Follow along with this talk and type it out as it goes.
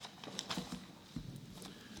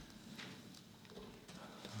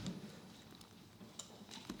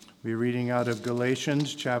We're reading out of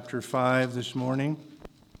Galatians chapter 5 this morning.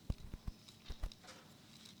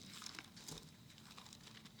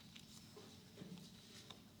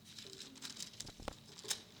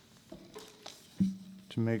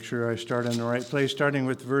 To make sure I start in the right place, starting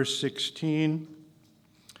with verse 16,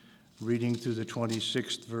 reading through the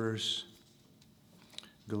 26th verse,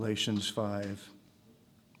 Galatians 5.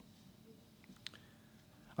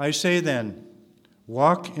 I say then,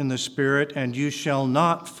 walk in the Spirit, and you shall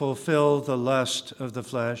not fulfill the lust of the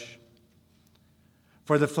flesh.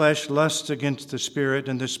 For the flesh lusts against the Spirit,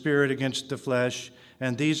 and the Spirit against the flesh,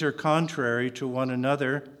 and these are contrary to one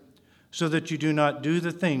another, so that you do not do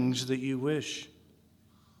the things that you wish.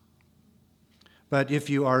 But if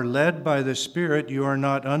you are led by the Spirit, you are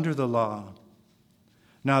not under the law.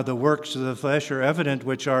 Now the works of the flesh are evident,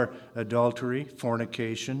 which are adultery,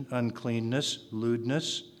 fornication, uncleanness,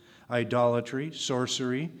 lewdness, idolatry,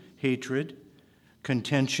 sorcery, hatred,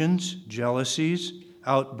 contentions, jealousies,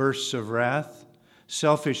 outbursts of wrath,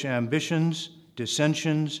 selfish ambitions,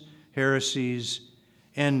 dissensions, heresies,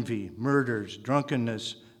 envy, murders,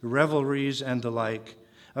 drunkenness, revelries, and the like,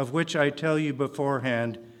 of which I tell you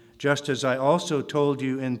beforehand, just as I also told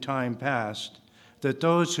you in time past, that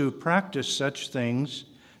those who practice such things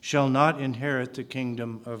shall not inherit the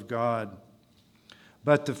kingdom of God.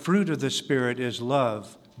 But the fruit of the Spirit is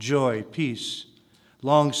love, joy, peace,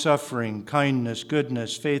 long-suffering, kindness,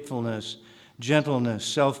 goodness, faithfulness, gentleness,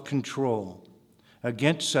 self-control.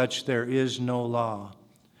 Against such there is no law.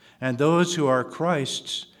 And those who are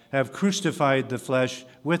Christ's have crucified the flesh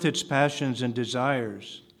with its passions and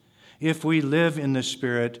desires. If we live in the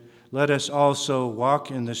Spirit, let us also walk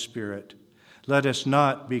in the Spirit. Let us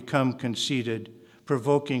not become conceited,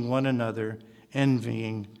 provoking one another,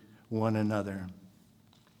 envying one another.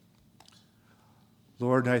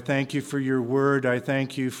 Lord, I thank you for your word. I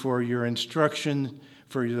thank you for your instruction,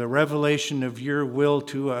 for the revelation of your will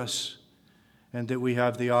to us, and that we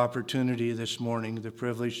have the opportunity this morning, the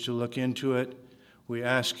privilege to look into it. We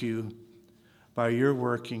ask you, by your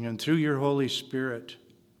working and through your Holy Spirit,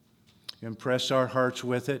 impress our hearts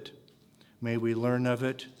with it. May we learn of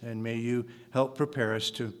it, and may you help prepare us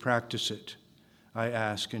to practice it. I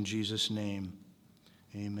ask in Jesus' name.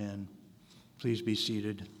 Amen. Please be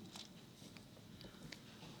seated.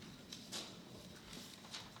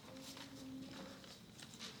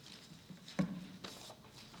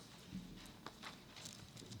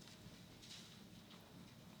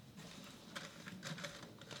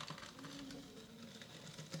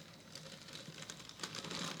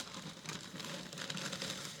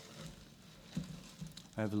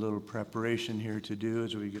 I have a little preparation here to do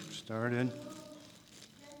as we get started.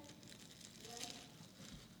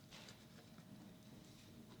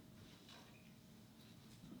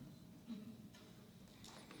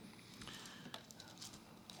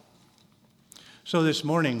 So this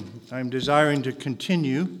morning, I'm desiring to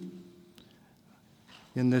continue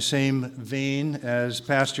in the same vein as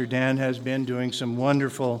Pastor Dan has been doing some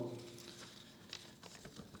wonderful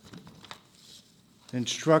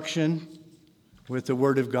instruction with the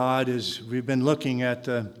Word of God as we've been looking at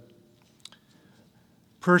the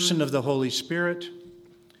person of the Holy Spirit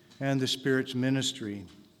and the Spirit's ministry.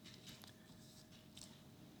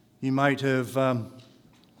 You might have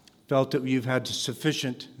felt that you've had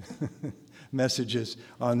sufficient messages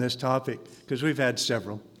on this topic, because we've had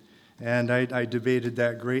several, and I debated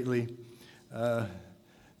that greatly to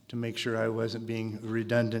make sure I wasn't being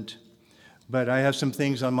redundant. But I have some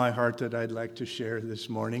things on my heart that I'd like to share this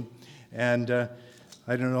morning. And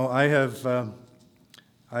I don't know,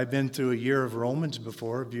 I've been through a year of Romans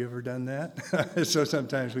before. Have you ever done that? So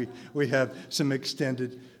sometimes we have some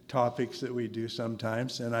extended topics that we do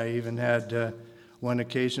sometimes. And I even had one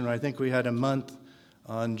occasion where I think we had a month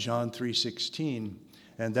on John 3:16.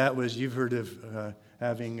 And that was, you've heard of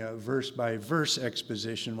having a verse-by-verse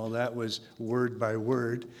exposition. Well, that was word by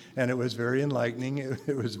word. And it was very enlightening.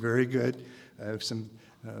 It was very good. Some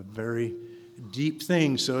very deep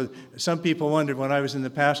things. So some people wondered when I was in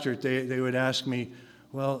the pastorate, they would ask me,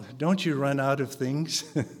 well, don't you run out of things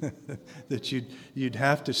that you'd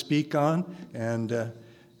have to speak on? And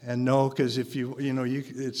no, because if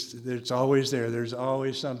it's always there. There's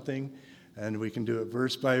always something, and we can do it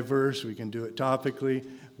verse by verse. We can do it topically.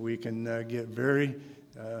 We can get very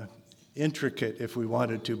intricate if we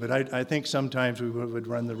wanted to. But I think sometimes we would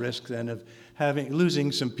run the risk then of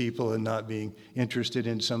losing some people and not being interested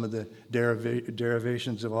in some of the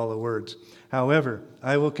derivations of all the words. However,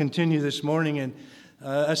 I will continue this morning in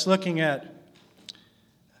us looking at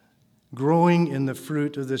growing in the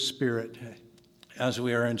fruit of the Spirit, as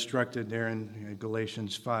we are instructed there in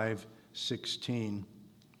Galatians 5:16.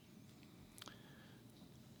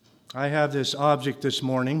 I have this object this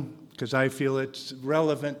morning because I feel it's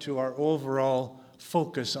relevant to our overall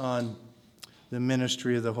focus on the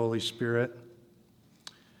ministry of the Holy Spirit.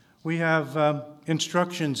 We have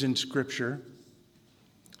instructions in Scripture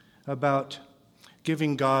about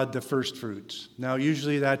giving God the first fruits. Now,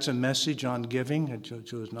 usually that's a message on giving. I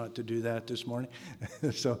chose not to do that this morning.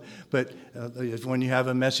 But when you have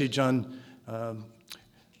a message on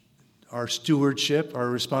our stewardship, our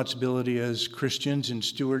responsibility as Christians in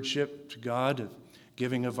stewardship to God, of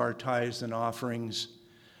giving of our tithes and offerings,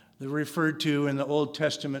 they're referred to in the Old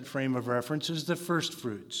Testament frame of reference as the first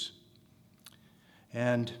fruits.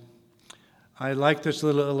 And I like this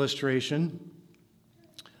little illustration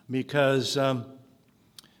because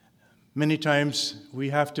many times we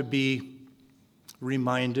have to be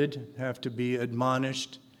reminded, have to be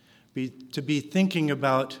admonished, to be thinking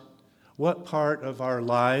about what part of our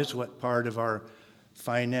lives, what part of our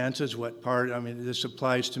finances, this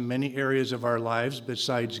applies to many areas of our lives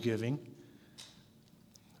besides giving.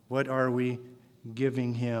 What are we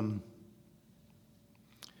giving Him?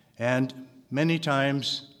 And many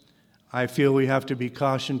times I feel we have to be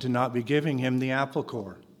cautioned to not be giving Him the apple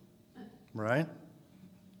core, right?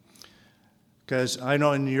 Because I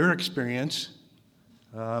know in your experience,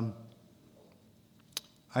 I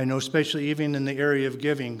know especially even in the area of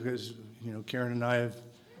giving, because Karen and I have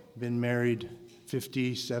been married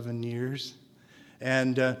 57 years,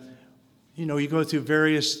 and you go through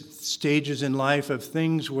various stages in life of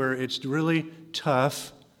things where it's really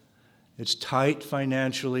tough, it's tight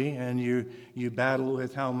financially, and you battle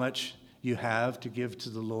with how much you have to give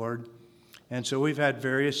to the Lord. And so we've had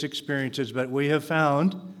various experiences, but we have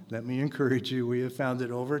found, let me encourage you, we have found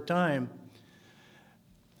that over time,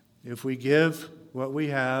 if we give what we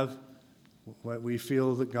have, what we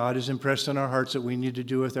feel that God has impressed on our hearts that we need to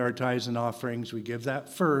do with our tithes and offerings, we give that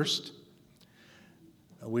first.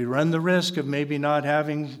 We run the risk of maybe not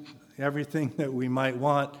having everything that we might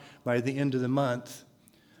want by the end of the month,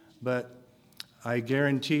 but I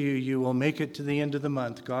guarantee you will make it to the end of the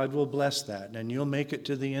month. God will bless that, and you'll make it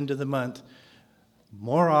to the end of the month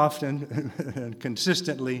more often and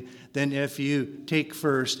consistently than if you take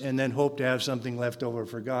first and then hope to have something left over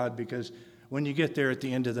for God, because when you get there at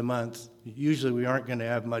the end of the month, usually we aren't going to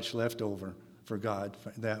have much left over for God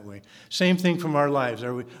that way. Same thing from our lives.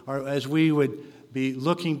 As we would be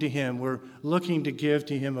looking to Him, we're looking to give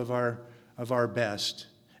to Him of our best.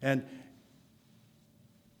 And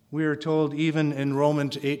we are told even in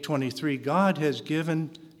Romans 8:23, God has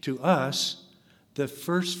given to us the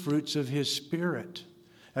first fruits of His Spirit.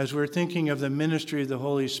 As we're thinking of the ministry of the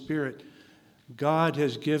Holy Spirit, God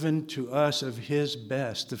has given to us of His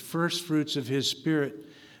best, the first fruits of His Spirit,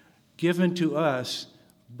 given to us,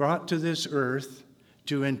 brought to this earth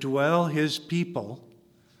to indwell His people,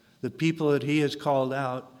 the people that He has called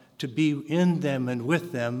out, to be in them and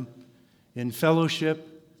with them in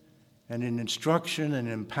fellowship and in instruction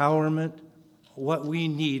and empowerment, what we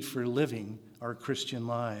need for living our Christian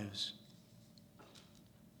lives.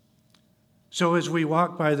 So as we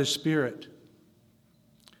walk by the Spirit,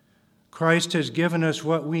 Christ has given us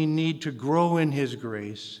what we need to grow in His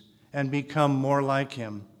grace and become more like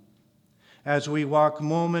Him. As we walk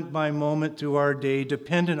moment by moment through our day,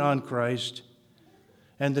 dependent on Christ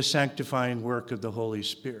and the sanctifying work of the Holy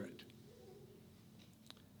Spirit.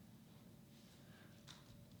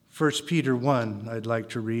 1 Peter 1, I'd like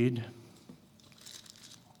to read.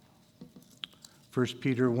 1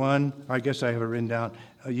 Peter 1, I guess I have it written down.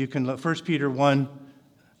 You can look. 1 Peter 1,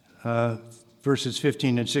 verses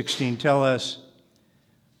 15 and 16 tell us,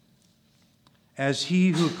 "As He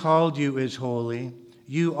who called you is holy,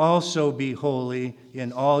 you also be holy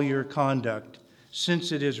in all your conduct,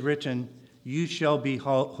 since it is written, 'You shall be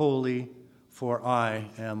holy, for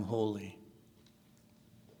I am holy.'"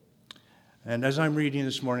 And as I'm reading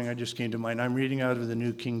this morning, I just came to mind, I'm reading out of the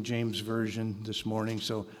New King James Version this morning,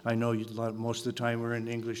 so I know most of the time we're in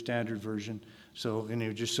English Standard Version. So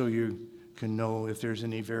anyway, just so you can know if there's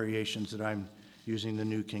any variations that I'm using the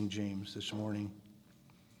New King James this morning.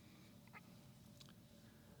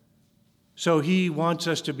 So He wants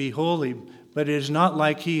us to be holy, but it is not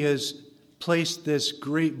like He has placed this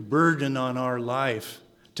great burden on our life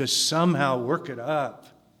to somehow work it up,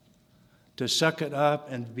 to suck it up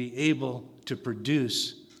and be able to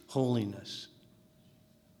produce holiness.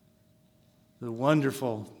 The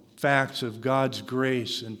wonderful facts of God's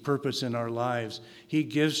grace and purpose in our lives, He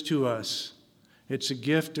gives to us. It's a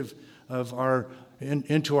gift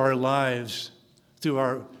into our lives through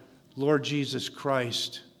our Lord Jesus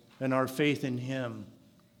Christ and our faith in Him.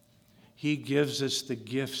 He gives us the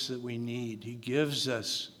gifts that we need. He gives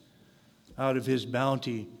us out of His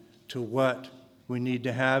bounty to what we need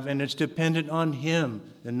to have, and it's dependent on Him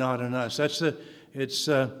and not on us. It's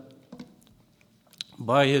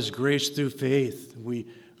by His grace through faith. We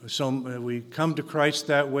come to Christ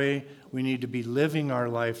that way. We need to be living our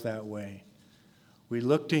life that way. We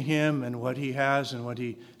look to Him and what He has and what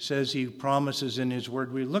He says He promises in His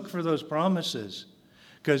Word. We look for those promises,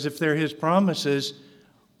 because if they're His promises,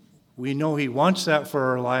 we know He wants that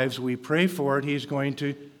for our lives. We pray for it. He's going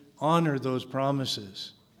to honor those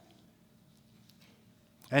promises.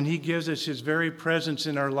 And He gives us His very presence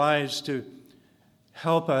in our lives to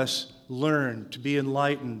help us learn, to be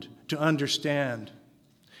enlightened, to understand,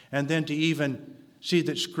 and then to even see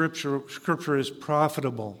that Scripture is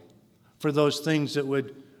profitable for those things that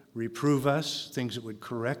would reprove us, things that would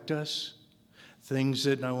correct us, things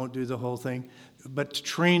that, and I won't do the whole thing, but to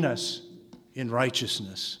train us in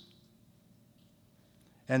righteousness.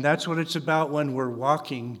 And that's what it's about when we're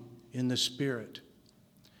walking in the Spirit.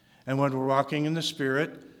 And when we're walking in the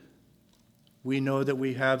Spirit, we know that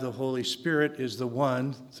we have the Holy Spirit is the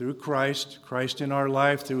one, through Christ in our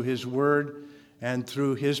life, through His Word, and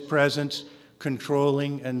through His presence,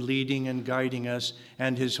 controlling and leading and guiding us,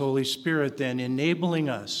 and His Holy Spirit then enabling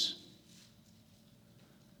us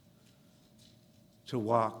to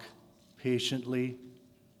walk patiently,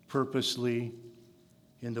 purposely,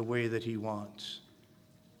 in the way that He wants.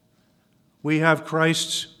 We have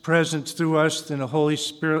Christ's presence through us in the Holy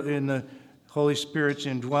Spirit's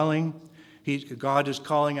indwelling. God is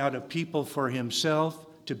calling out a people for Himself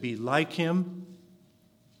to be like Him.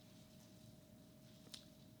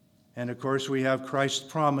 And of course, we have Christ's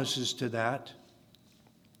promises to that.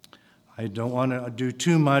 I don't want to do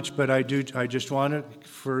too much, but I just want to,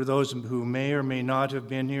 for those who may or may not have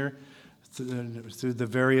been here through the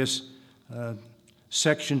various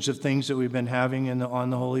sections of things that we've been having on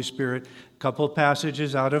the Holy Spirit, a couple of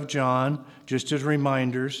passages out of John, just as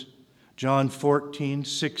reminders. John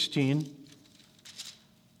 14:16.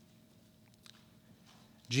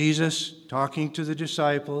 Jesus talking to the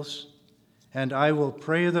disciples, "And I will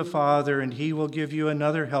pray the Father, and He will give you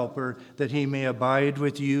another helper, that He may abide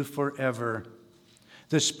with you forever.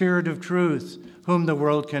 The Spirit of truth, whom the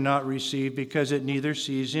world cannot receive, because it neither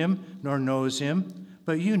sees Him nor knows Him,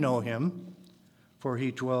 but you know Him, for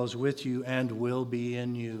He dwells with you and will be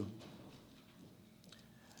in you."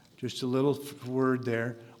 Just a little word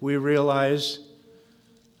there. We realize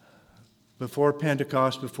before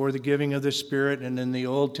Pentecost, before the giving of the Spirit, and in the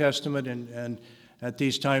Old Testament, and at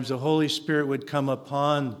these times, the Holy Spirit would come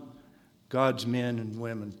upon God's men and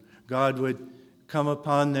women. God would come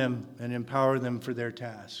upon them and empower them for their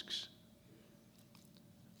tasks.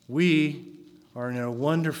 We are in a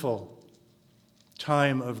wonderful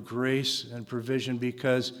time of grace and provision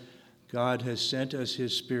because God has sent us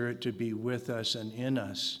His Spirit to be with us and in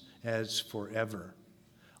us as forever.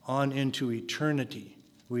 On into eternity,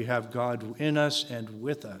 we have God in us and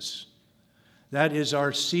with us. That is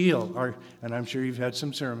our seal, and I'm sure you've had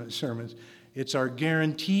some sermons. It's our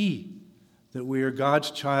guarantee that we are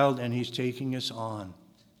God's child and He's taking us on.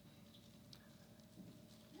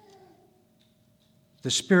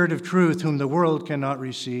 The Spirit of truth, whom the world cannot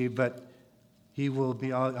receive, but He will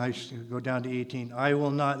be, I go down to 18. "I will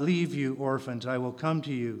not leave you orphans, I will come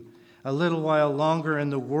to you. A little while longer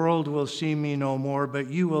and the world will see me no more, but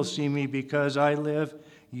you will see me because I live,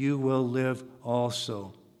 you will live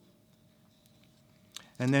also."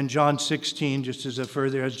 And then John 16, just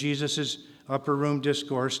as Jesus' upper room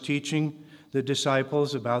discourse, teaching the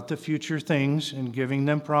disciples about the future things and giving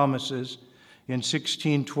them promises, in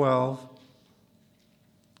 16:12,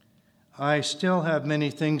 "I still have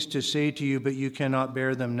many things to say to you, but you cannot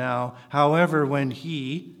bear them now. However, when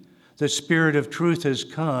He, the Spirit of truth, has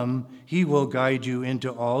come, He will guide you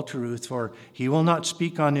into all truth, for He will not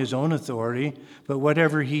speak on His own authority, but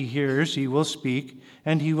whatever He hears, He will speak,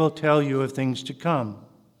 and He will tell you of things to come.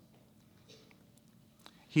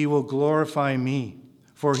 He will glorify me,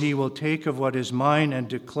 for He will take of what is mine and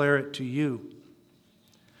declare it to you.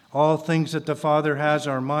 All things that the Father has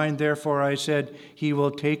are mine, therefore I said, He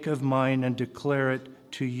will take of mine and declare it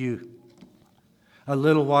to you. A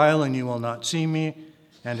little while and you will not see me,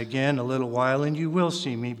 and again a little while and you will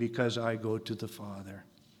see me, because I go to the Father."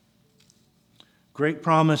 Great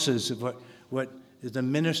promises of what is the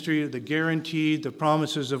ministry, the guarantee, the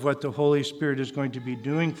promises of what the Holy Spirit is going to be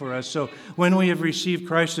doing for us. So when we have received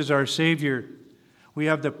Christ as our Savior, we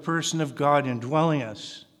have the person of God indwelling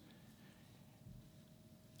us.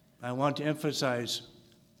 I want to emphasize,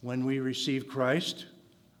 when we receive Christ,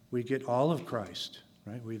 we get all of Christ,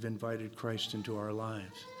 right? We've invited Christ into our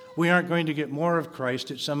lives. We aren't going to get more of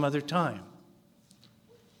Christ at some other time.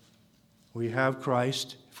 We have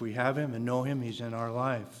Christ. If we have Him and know Him, He's in our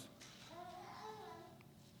life.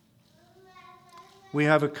 We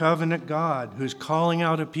have a covenant God who's calling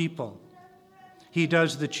out a people. He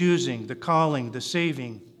does the choosing, the calling, the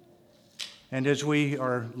saving. And as we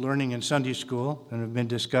are learning in Sunday school and have been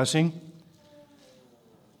discussing,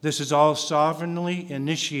 this is all sovereignly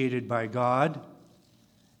initiated by God.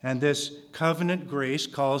 And this covenant grace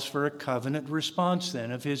calls for a covenant response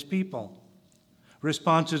then of his people.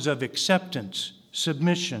 Responses of acceptance,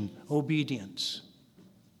 submission, obedience.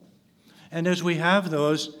 And as we have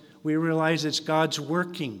those, we realize it's God's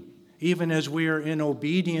working. Even as we are in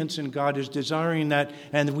obedience and God is desiring that,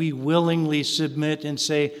 and we willingly submit and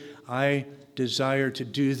say, I desire to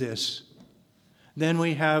do this. Then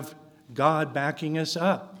we have God backing us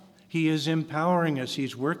up. He is empowering us.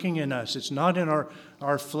 He's working in us. It's not in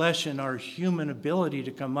our flesh and our human ability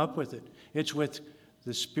to come up with it. It's with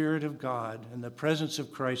the Spirit of God and the presence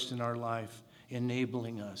of Christ in our life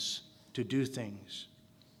enabling us to do things.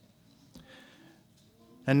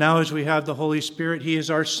 And now as we have the Holy Spirit, He is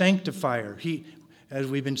our sanctifier. He, as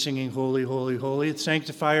we've been singing, Holy, Holy, Holy, the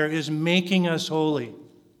sanctifier is making us holy.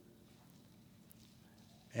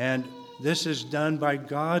 And this is done by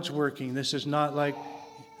God's working. This is not like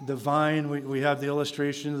the vine. We have the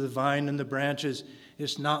illustration of the vine and the branches.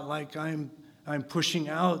 It's not like I'm pushing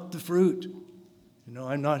out the fruit. You know,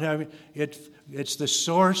 I'm not having it. It's the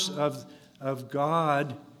source of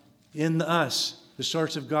God in us. The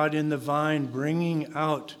source of God in the vine, bringing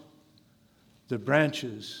out the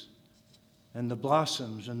branches and the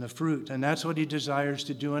blossoms and the fruit. And that's what He desires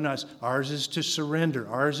to do in us. Ours is to surrender.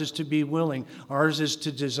 Ours is to be willing. Ours is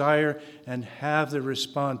to desire and have the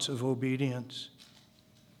response of obedience.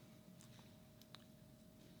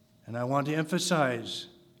 And I want to emphasize,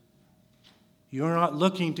 you're not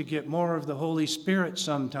looking to get more of the Holy Spirit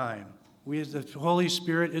sometime. The Holy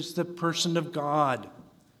Spirit is the person of God.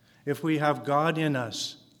 If we have God in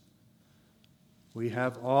us, we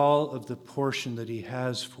have all of the portion that He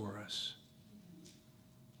has for us.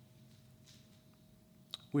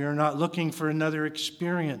 We are not looking for another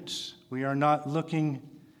experience. We are not looking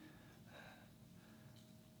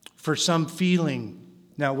for some feeling.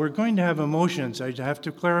 Now, we're going to have emotions. I have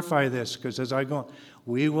to clarify this because as I go,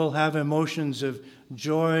 we will have emotions of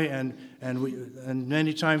joy and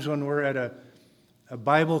many times when we're at a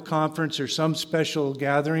Bible conference or some special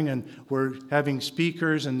gathering and we're having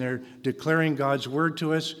speakers and they're declaring God's word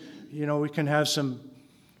to us, you know, we can have some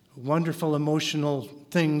wonderful emotional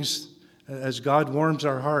things as God warms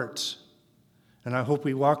our hearts. And I hope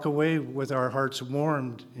we walk away with our hearts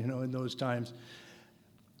warmed, you know, in those times.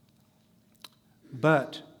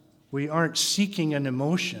 But we aren't seeking an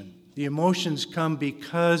emotion. The emotions come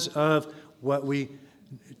because of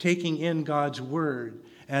taking in God's word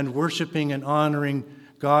and worshiping and honoring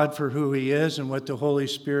God for who He is and what the Holy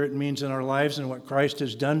Spirit means in our lives and what Christ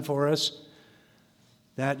has done for us.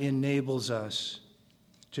 That enables us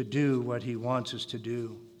to do what He wants us to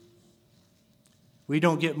do. We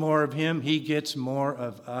don't get more of Him, He gets more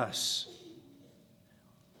of us.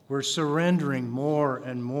 We're surrendering more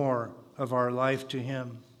and more of our life to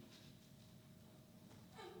Him.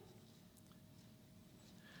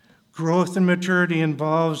 Growth and maturity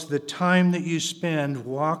involves the time that you spend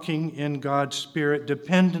walking in God's Spirit,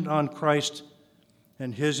 dependent on Christ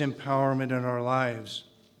and His empowerment in our lives.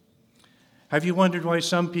 Have you wondered why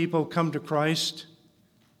some people come to Christ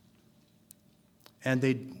and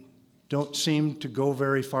they don't seem to go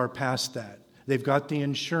very far past that? They've got the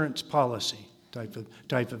insurance policy type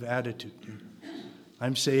of attitude.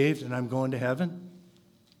 I'm saved and I'm going to heaven.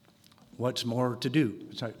 What's more to do?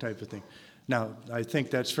 Type of thing. Now, I think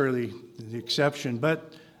that's fairly the exception,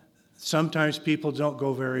 but sometimes people don't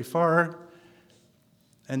go very far,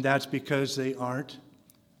 and that's because they aren't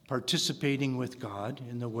participating with God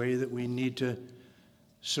in the way that we need to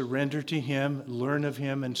surrender to Him, learn of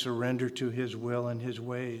Him, and surrender to His will and His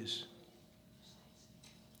ways.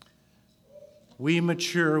 We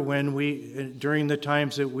mature during the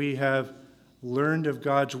times that we have learned of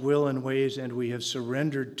God's will and ways and we have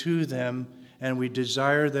surrendered to them. And we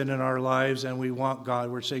desire that in our lives, and we want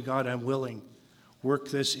God. We're saying, God, I'm willing. Work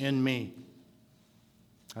this in me.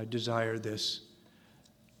 I desire this.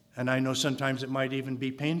 And I know sometimes it might even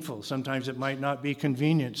be painful. Sometimes it might not be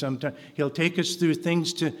convenient. Sometimes He'll take us through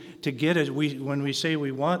things to get it. When we say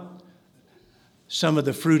we want some of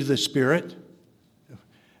the fruit of the Spirit,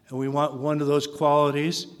 and we want one of those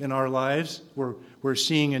qualities in our lives, we're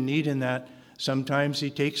seeing a need in that. Sometimes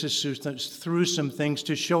He takes us through some things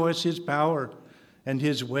to show us His power and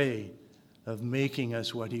His way of making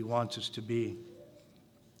us what He wants us to be.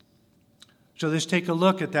 So let's take a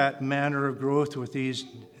look at that manner of growth with these,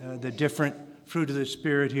 the different fruit of the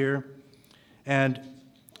Spirit here. And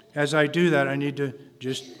as I do that, I need to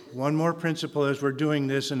just one more principle as we're doing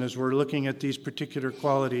this and as we're looking at these particular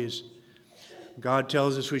qualities. God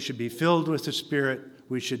tells us we should be filled with the Spirit.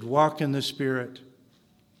 We should walk in the Spirit.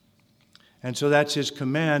 And so that's his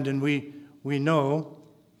command. And we know,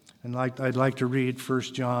 and I'd like to read 1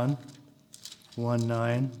 John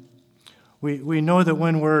 1:9. We know that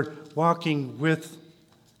when we're walking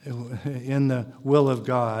in the will of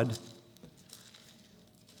God,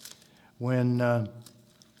 when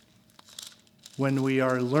we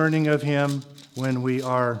are learning of him, when we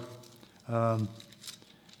are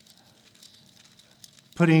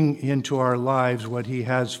putting into our lives what he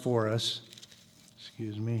has for us.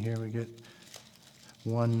 Excuse me, here we get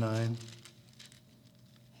 1:9.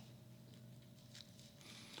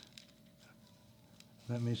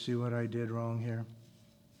 Let me see what I did wrong here.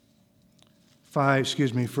 1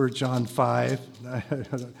 John 5.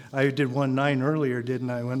 I did 1:9 earlier, didn't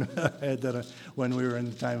I? When I had that when we were in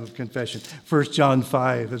the time of confession. 1 John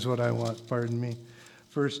 5 is what I want, pardon me.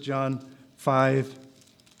 1 John 5,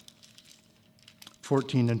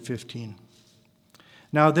 14 and 15.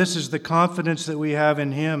 Now this is the confidence that we have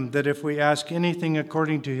in him, that if we ask anything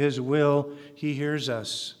according to his will, he hears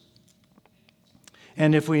us.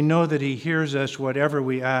 And if we know that he hears us, whatever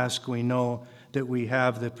we ask, we know that we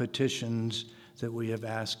have the petitions that we have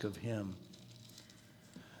asked of him.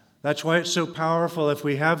 That's why it's so powerful. If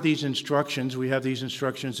we have these instructions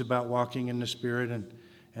about walking in the Spirit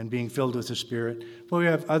and being filled with the Spirit. But we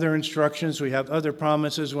have other instructions, we have other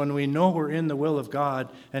promises. When we know we're in the will of God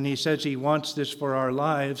and he says he wants this for our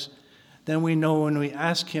lives, then we know when we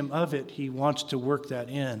ask him of it, he wants to work that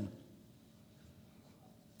in.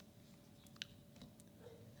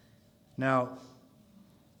 Now,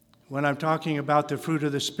 when I'm talking about the fruit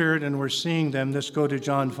of the Spirit and we're seeing them, let's go to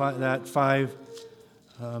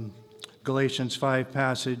Galatians 5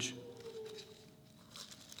 passage.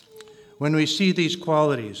 When we see these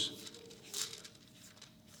qualities,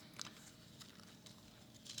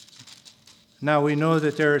 now we know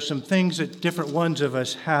that there are some things that different ones of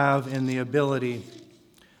us have in the ability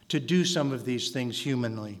to do some of these things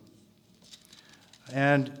humanly.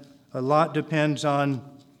 And a lot depends on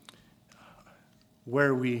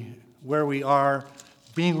where we are.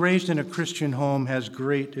 Being raised in a Christian home has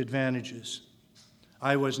great advantages.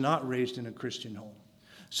 I was not raised in a Christian home.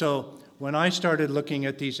 So when I started looking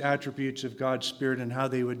at these attributes of God's Spirit and how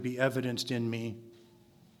they would be evidenced in me,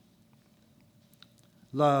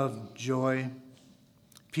 love, joy,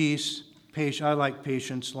 peace, patience. I like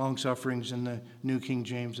patience, long-sufferings in the New King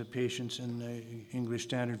James, of patience in the English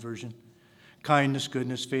Standard Version. Kindness,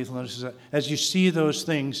 goodness, faithfulness. As you see those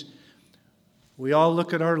things, we all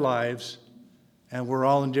look at our lives, and we're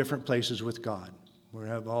all in different places with God. We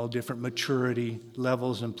have all different maturity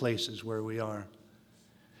levels and places where we are.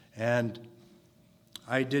 And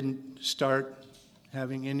I didn't start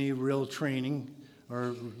having any real training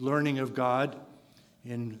or learning of God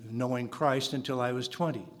in knowing Christ until I was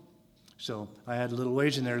 20. So I had a little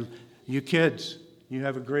ways in there. You kids, you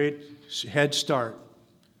have a great head start.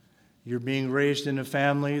 You're being raised in a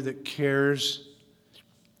family that cares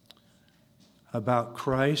about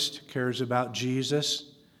Christ, cares about Jesus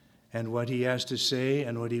and what he has to say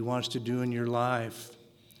and what he wants to do in your life.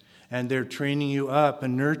 And they're training you up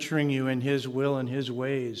and nurturing you in his will and his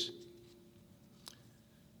ways.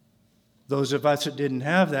 Those of us that didn't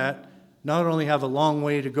have that not only have a long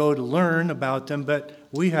way to go to learn about them, but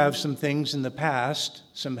we have some things in the past,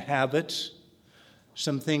 some habits,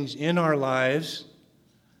 some things in our lives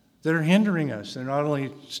that are hindering us. They're not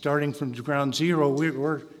only starting from ground zero,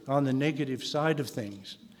 we're on the negative side of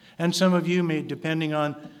things. And some of you may, depending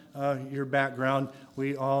on your background,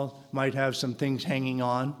 we all might have some things hanging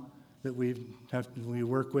on that we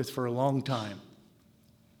work with for a long time.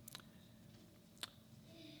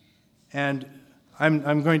 And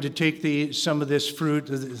I'm going to take some of this fruit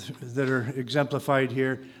that are exemplified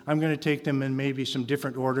here. I'm going to take them in maybe some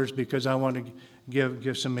different orders because I want to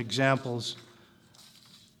give some examples.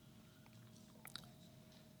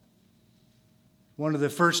 One of the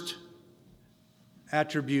first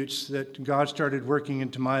attributes that God started working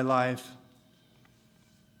into my life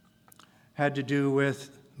had to do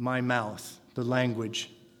with my mouth, the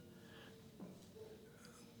language.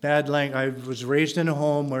 I was raised in a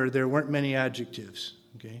home where there weren't many adjectives,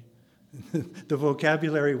 okay? The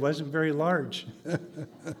vocabulary wasn't very large.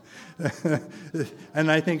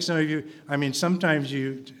 And I think some of you, sometimes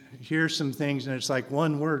you hear some things and it's like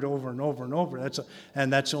one word over and over and over. That's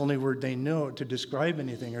the only word they know to describe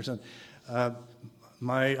anything or something.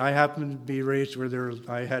 I happened to be raised where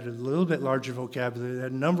I had a little bit larger vocabulary. They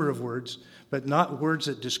had a number of words, but not words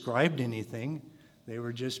that described anything. They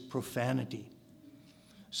were just profanity.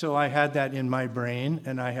 So I had that in my brain,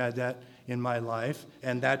 and I had that in my life,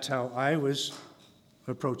 and that's how I was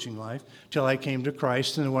approaching life, till I came to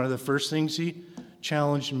Christ, and one of the first things he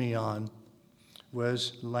challenged me on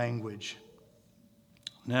was language.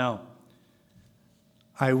 Now,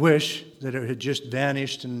 I wish that it had just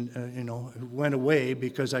vanished and went away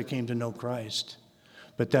because I came to know Christ.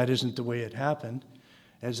 But that isn't the way it happened.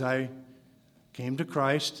 As I came to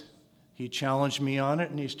Christ, he challenged me on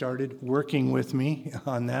it, and he started working with me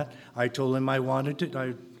on that. I told him I wanted it.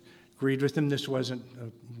 I agreed with him this wasn't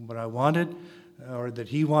what I wanted, or that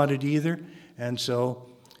he wanted either. And so,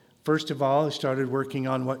 first of all, I started working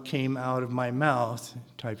on what came out of my mouth,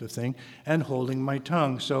 type of thing, and holding my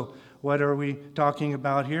tongue. So what are we talking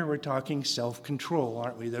about here? We're talking self-control,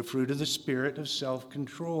 aren't we? The fruit of the Spirit of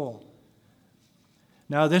self-control.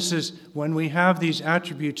 Now, this is, when we have these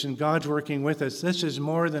attributes and God's working with us, this is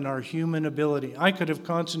more than our human ability. I could have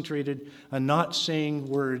concentrated on not saying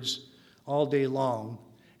words all day long.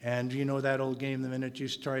 And you know that old game, the minute you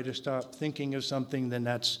try to stop thinking of something, then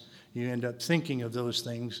you end up thinking of those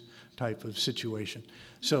things type of situation.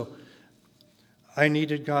 So I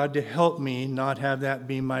needed God to help me not have that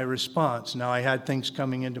be my response. Now, I had things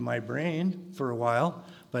coming into my brain for a while,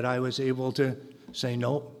 but I was able to say,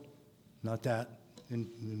 nope, not that,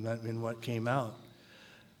 in what came out.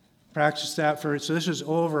 Practice that so this is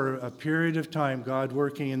over a period of time, God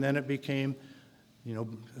working, and then it became,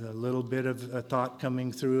 a little bit of a thought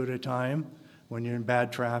coming through at a time when you're in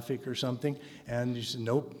bad traffic or something, and you said,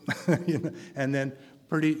 nope. And then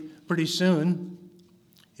pretty soon,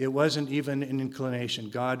 it wasn't even an inclination.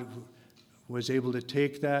 God was able to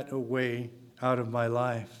take that away out of my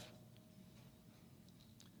life.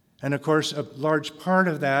 And of course, a large part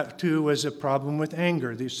of that, too, was a problem with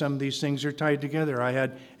anger. Some of these things are tied together. I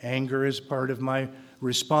had anger as part of my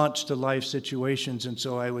response to life situations, and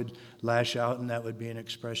so I would lash out, and that would be an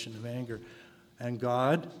expression of anger. And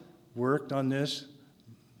God worked on this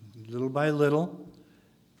little by little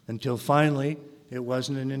until finally it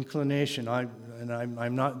wasn't an inclination.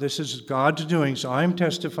 I'm not, this is God's doing, so I'm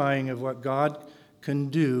testifying of what God can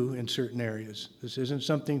do in certain areas. This isn't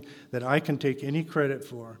something that I can take any credit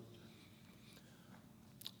for.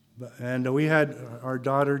 And we had our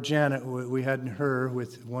daughter Janet, we had her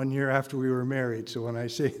with 1 year after we were married. So when I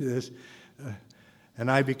say this,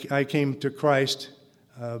 and I came to Christ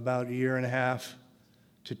about 1.5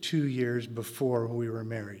 to 2 years before we were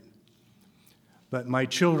married. But my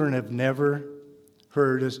children have never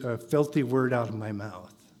heard a filthy word out of my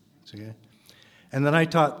mouth. Okay? And then I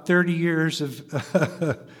taught 30 years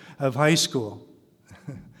of high school.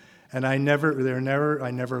 And I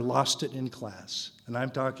never lost it in class. And I'm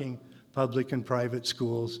talking public and private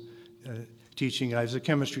schools, teaching. I was a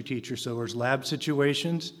chemistry teacher, so there's lab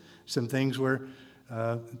situations, some things where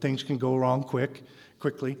things can go wrong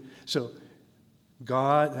quickly. So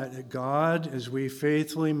God, as we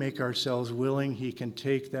faithfully make ourselves willing, he can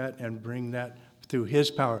take that and bring that through his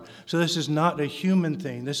power. So this is not a human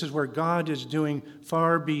thing. This is where God is doing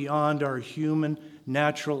far beyond our human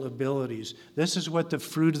natural abilities. This is what the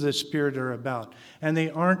fruit of the Spirit are about. And they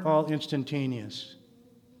aren't all instantaneous.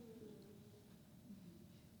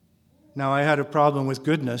 Now, I had a problem with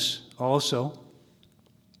goodness also.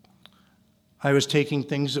 I was taking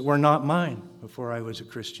things that were not mine before I was a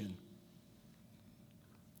Christian.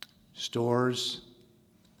 Stores.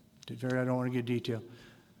 I don't want to get detail.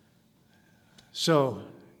 So,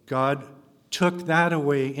 God took that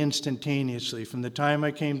away instantaneously. From the time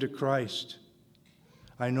I came to Christ,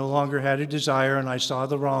 I no longer had a desire, and I saw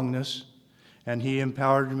the wrongness, and he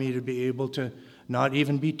empowered me to be able to not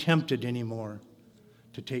even be tempted anymore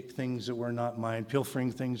to take things that were not mine,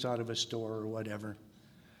 pilfering things out of a store or whatever.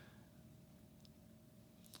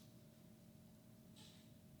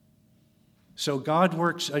 So God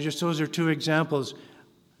works, those are two examples.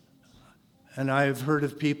 And I've heard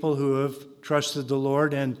of people who have trusted the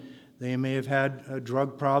Lord, and they may have had a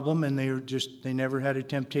drug problem, and they never had a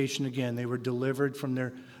temptation again. They were delivered from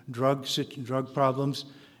their drug problems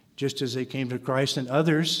just as they came to Christ, and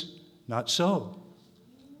others, not so.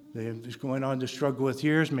 They were going on to struggle with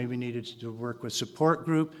years, maybe needed to work with support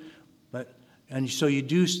group. And so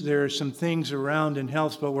there are some things around in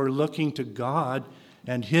health, but we're looking to God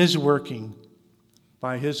and his working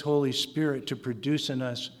by his Holy Spirit to produce in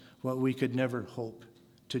us what we could never hope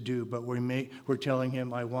to do. But we're telling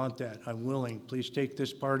him, I want that. I'm willing. Please take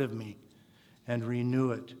this part of me and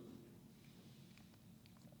renew it.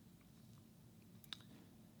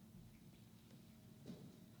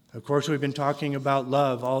 Of course, we've been talking about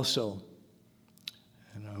love also.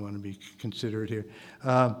 And I want to be considerate here.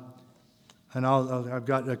 And I've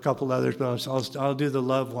got a couple others, but I'll do the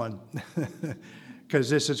love one.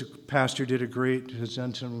 because Pastor has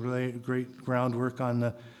done some really great groundwork on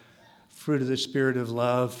the fruit of the Spirit of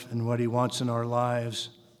love and what he wants in our lives.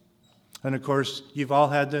 And of course, you've all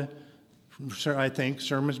had I think,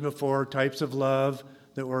 sermons before, types of love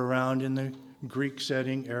that were around in the Greek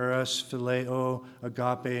setting, eros, phileo,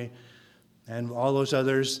 agape, and all those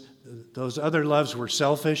others. Those other loves were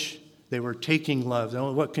selfish. They were taking love.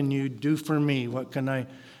 What can you do for me? What can I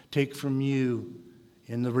take from you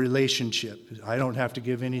in the relationship? I don't have to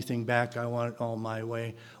give anything back. I want it all my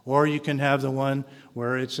way. Or you can have the one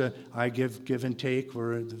where it's I give and take,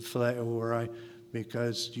 where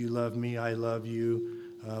because you love me, I love you.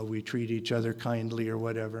 We treat each other kindly or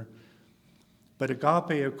whatever. But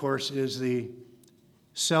agape, of course, is the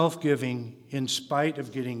self-giving in spite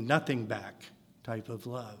of getting nothing back type of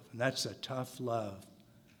love. And that's a tough love.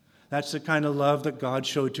 That's the kind of love that God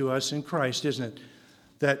showed to us in Christ, isn't it?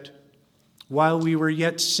 That while we were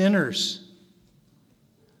yet sinners,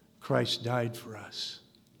 Christ died for us.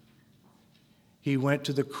 He went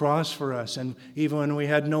to the cross for us. And even when we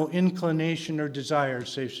had no inclination or desire,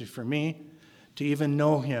 especially for me, to even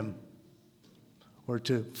know him or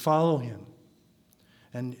to follow him.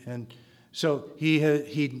 And so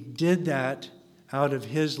he did that out of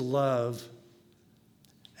his love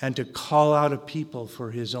and to call out a people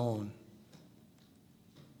for his own.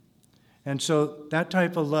 And so that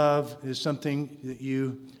type of love is something that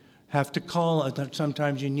you have to call, that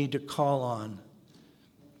sometimes you need to call on.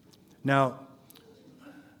 Now,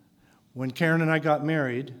 when Karen and I got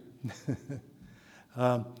married,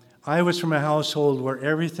 I was from a household where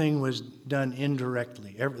everything was done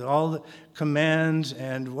indirectly. All the commands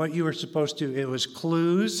and what you were supposed to, it was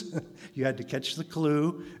clues. You had to catch the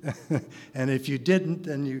clue. And if you didn't,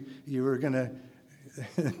 then you were going to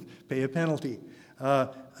pay a penalty.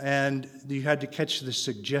 And you had to catch the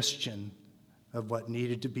suggestion of what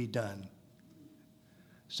needed to be done.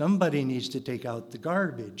 Somebody needs to take out the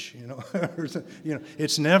garbage,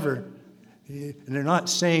 It's never, and they're not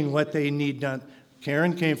saying what they need done.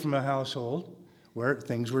 Karen came from a household where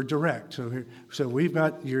things were direct. So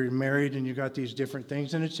you're married and you got these different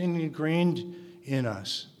things, and it's ingrained in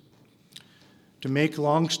us. To make a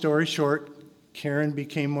long story short, Karen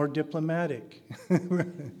became more diplomatic.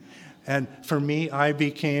 And for me, I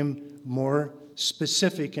became more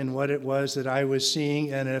specific in what it was that I was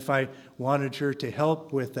seeing, and if I wanted her to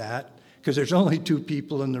help with that, because there's only two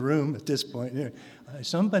people in the room at this point.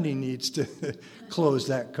 Somebody needs to close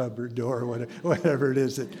that cupboard door, whatever it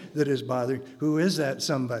is that is bothering. Who is that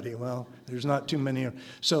somebody? Well, there's not too many.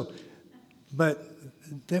 So, but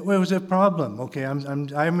that was a problem. Okay,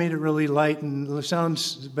 I made it really light and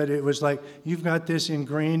sounds, but it was like you've got this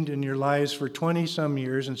ingrained in your lives for 20-some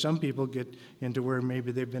years, and some people get into where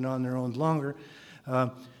maybe they've been on their own longer.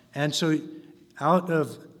 And so out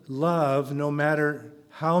of love, no matter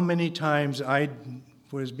how many times I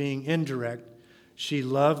was being indirect, she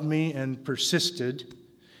loved me and persisted,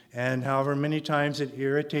 and however many times it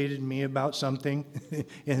irritated me about something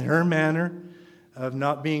in her manner of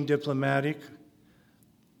not being diplomatic,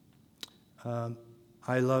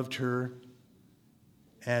 I loved her,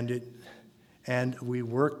 and we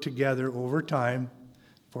worked together over time.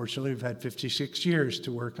 Fortunately, we've had 56 years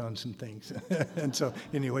to work on some things. And so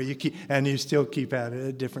anyway, you still keep at it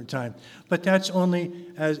at different times. But that's only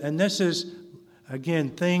and this is,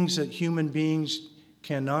 again, things that human beings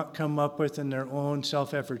cannot come up with in their own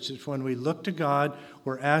self-efforts. It's when we look to God,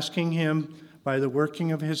 we're asking him by the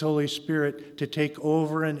working of his Holy Spirit to take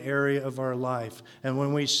over an area of our life. And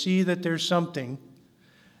when we see that there's something,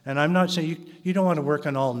 and I'm not saying you don't want to work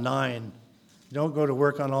on all 9. Don't go to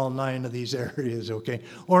work on all 9 of these areas, okay?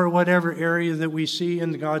 Or whatever area that we see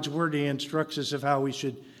in God's Word, he instructs us of how we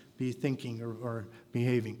should be thinking or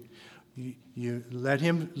behaving. You let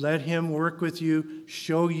him work with you,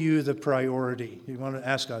 show you the priority. You want to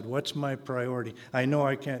ask God, what's my priority? I know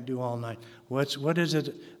I can't do all 9. What is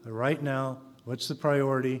it right now? What's the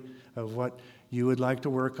priority of what you would like to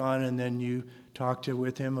work on? And then you talk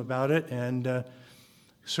with him about it and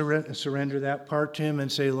surrender that part to him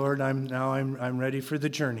and say, Lord, I'm ready for the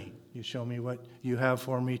journey. You show me what you have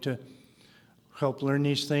for me to help learn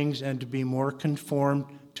these things and to be more conformed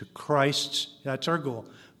to Christ's. That's our goal.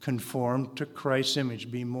 Conform to Christ's image,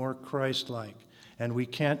 be more Christ-like. And we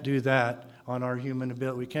can't do that on our human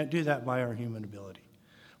ability. We can't do that by our human ability.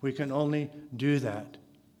 We can only do that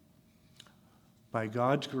by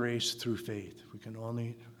God's grace through faith. We can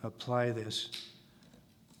only apply this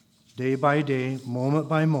day by day, moment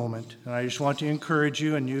by moment. And I just want to encourage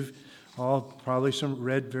you, and you've all probably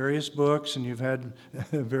read various books, and you've had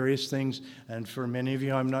various things. And for many of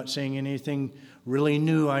you, I'm not saying anything really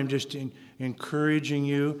new. I'm just encouraging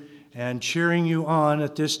you and cheering you on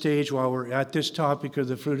at this stage while we're at this topic of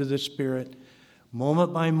the fruit of the Spirit,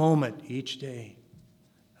 moment by moment, each day.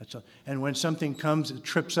 That's all. And when something comes, it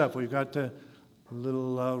trips up. We've got the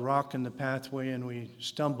little rock in the pathway and we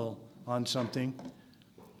stumble on something.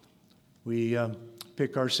 We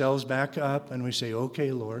pick ourselves back up and we say,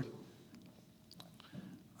 okay, Lord,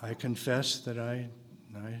 I confess that I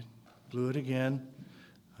blew it again.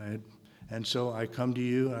 And so I come to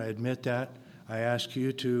you. I admit that. I ask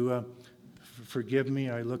you to forgive me.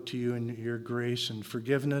 I look to you in your grace and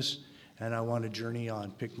forgiveness, and I want to journey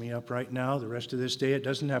on. Pick me up right now. The rest of this day, it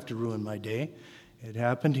doesn't have to ruin my day. It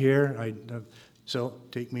happened here. So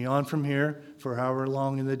take me on from here for however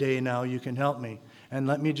long in the day now you can help me. And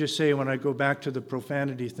let me just say, when I go back to the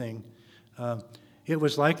profanity thing, it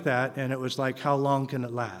was like that, and it was like, how long can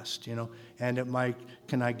it last, you know? And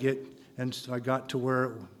and so I got to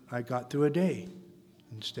where I got through a day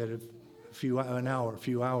instead of an hour, a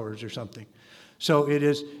few hours or something. So it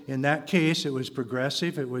is, in that case, it was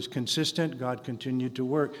progressive, it was consistent, God continued to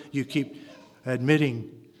work. You keep admitting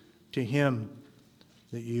to Him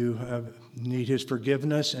that you need His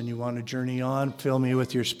forgiveness and you want to journey on. Fill me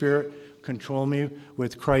with your Spirit, control me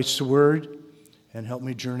with Christ's Word, and help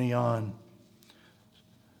me journey on.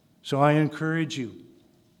 So I encourage you,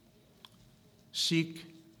 seek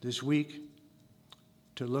this week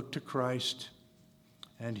to look to Christ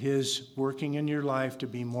and His working in your life to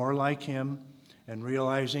be more like Him, and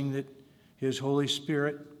realizing that His Holy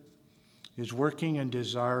Spirit is working and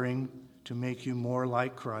desiring to make you more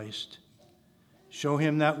like Christ. Show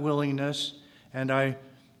Him that willingness. And I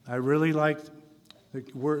really like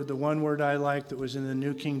the one word I like that was in the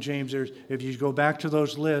New King James. If you go back to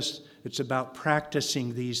those lists, it's about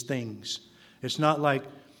practicing these things. It's not like,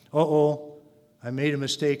 I made a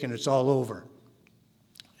mistake and it's all over.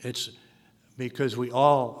 It's because we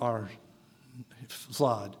all are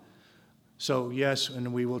flawed. So yes,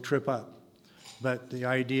 and we will trip up. But the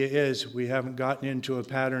idea is we haven't gotten into a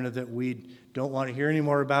pattern of that we don't want to hear any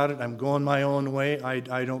more about it. I'm going my own way.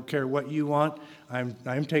 I don't care what you want.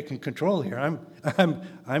 I'm taking control here.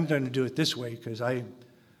 I'm going to do it this way because I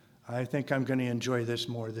think I'm going to enjoy this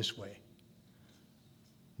more this way.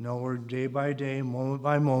 No, we're day by day, moment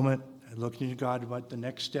by moment, looking to God what the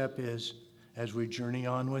next step is as we journey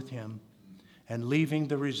on with Him, and leaving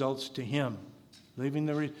the results to Him.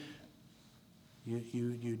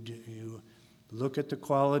 You look at the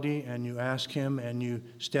quality and you ask Him, and you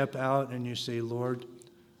step out and you say, Lord,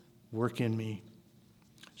 work in me.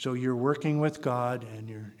 So you're working with God and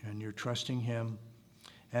you're trusting Him.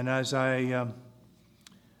 And as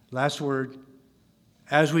last word,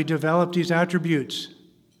 as we develop these attributes,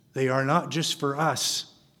 they are not just for us.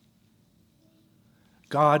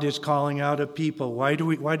 God is calling out a people. Why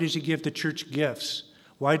does He give the church gifts?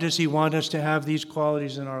 Why does He want us to have these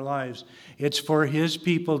qualities in our lives? It's for His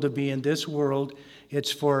people to be in this world.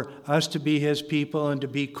 It's for us to be His people and to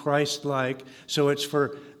be Christ-like. So it's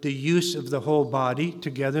for the use of the whole body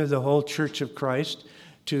together, the whole church of Christ,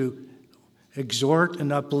 to exhort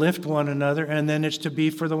and uplift one another, and then it's to be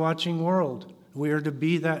for the watching world. We are to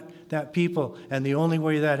be that people, and the only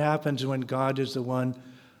way that happens is when God is the one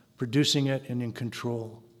producing it and in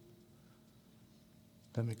control.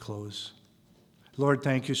 Let me close. Lord,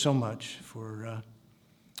 thank you so much for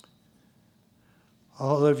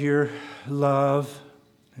all of your love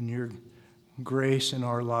and your grace in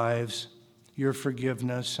our lives, your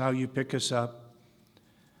forgiveness, how you pick us up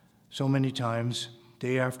so many times,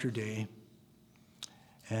 day after day.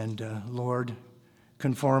 And Lord,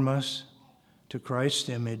 conform us to Christ's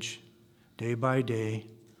image day by day,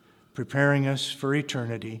 preparing us for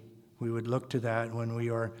eternity. We would look to that when we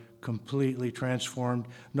are completely transformed,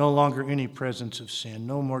 no longer any presence of sin,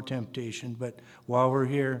 no more temptation, but while we're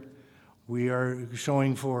here, we are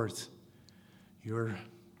showing forth your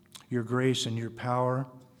grace and your power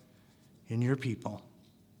in your people.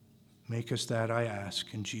 Make us that, I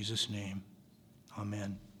ask, in Jesus' name.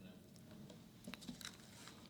 Amen.